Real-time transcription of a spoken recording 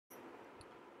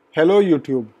Hello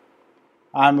YouTube,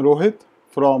 I am Rohit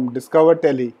from Discover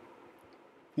Tally.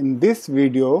 In this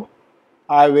video,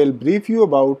 I will brief you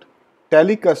about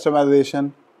Tally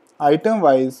customization,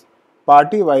 item-wise,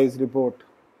 party-wise report.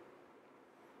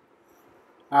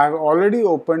 I have already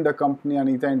opened the company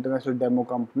ANITA International Demo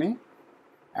Company,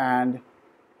 and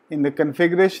in the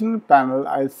configuration panel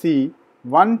I see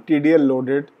one TDL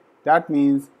loaded. That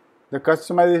means the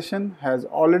customization has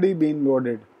already been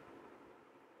loaded.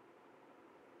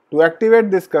 To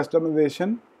activate this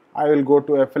customization, I will go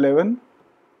to F11,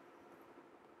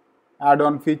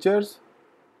 Add-on features,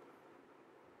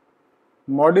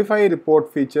 modify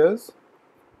report features,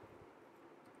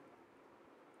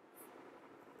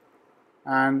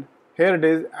 and here it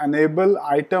is, enable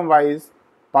item-wise,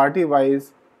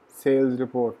 party-wise sales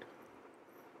report.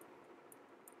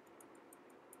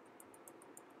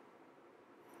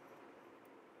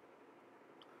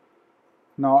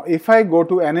 Now if I go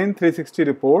to NN360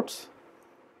 reports,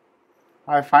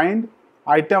 I find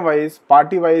item-wise,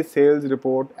 party-wise sales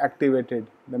report activated.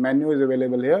 The menu is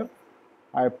available here.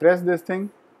 I press this thing,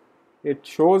 it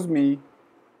shows me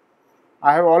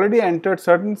I have already entered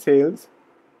certain sales.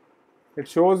 It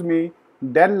shows me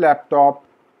Dell laptop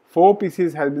 4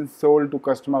 pieces has been sold to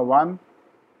customer 1,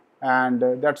 and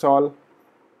that's all.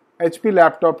 HP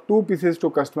laptop 2 pieces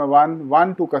to customer 1,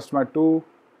 1 to customer 2.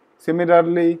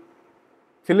 Similarly,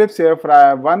 Philips air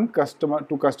fryer 1 customer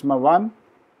to customer 1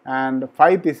 and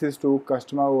 5 pieces to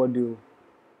customer overdue.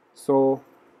 So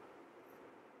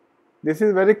this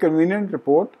is very convenient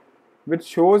report which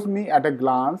shows me at a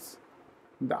glance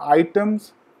the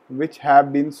items which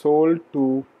have been sold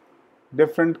to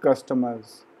different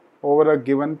customers over a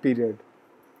given period.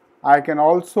 I can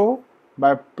also,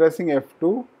 by pressing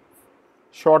F2,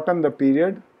 shorten the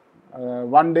period,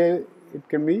 1 day it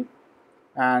can be,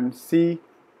 and see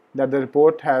that the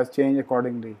report has changed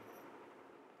accordingly.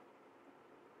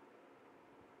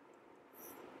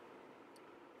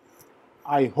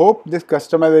 I hope this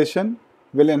customization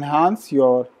will enhance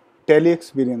your Tally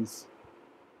experience.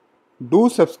 Do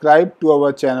subscribe to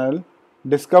our channel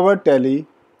Discover Tally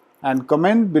and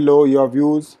comment below your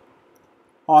views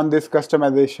on this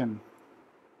customization.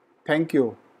 Thank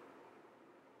you.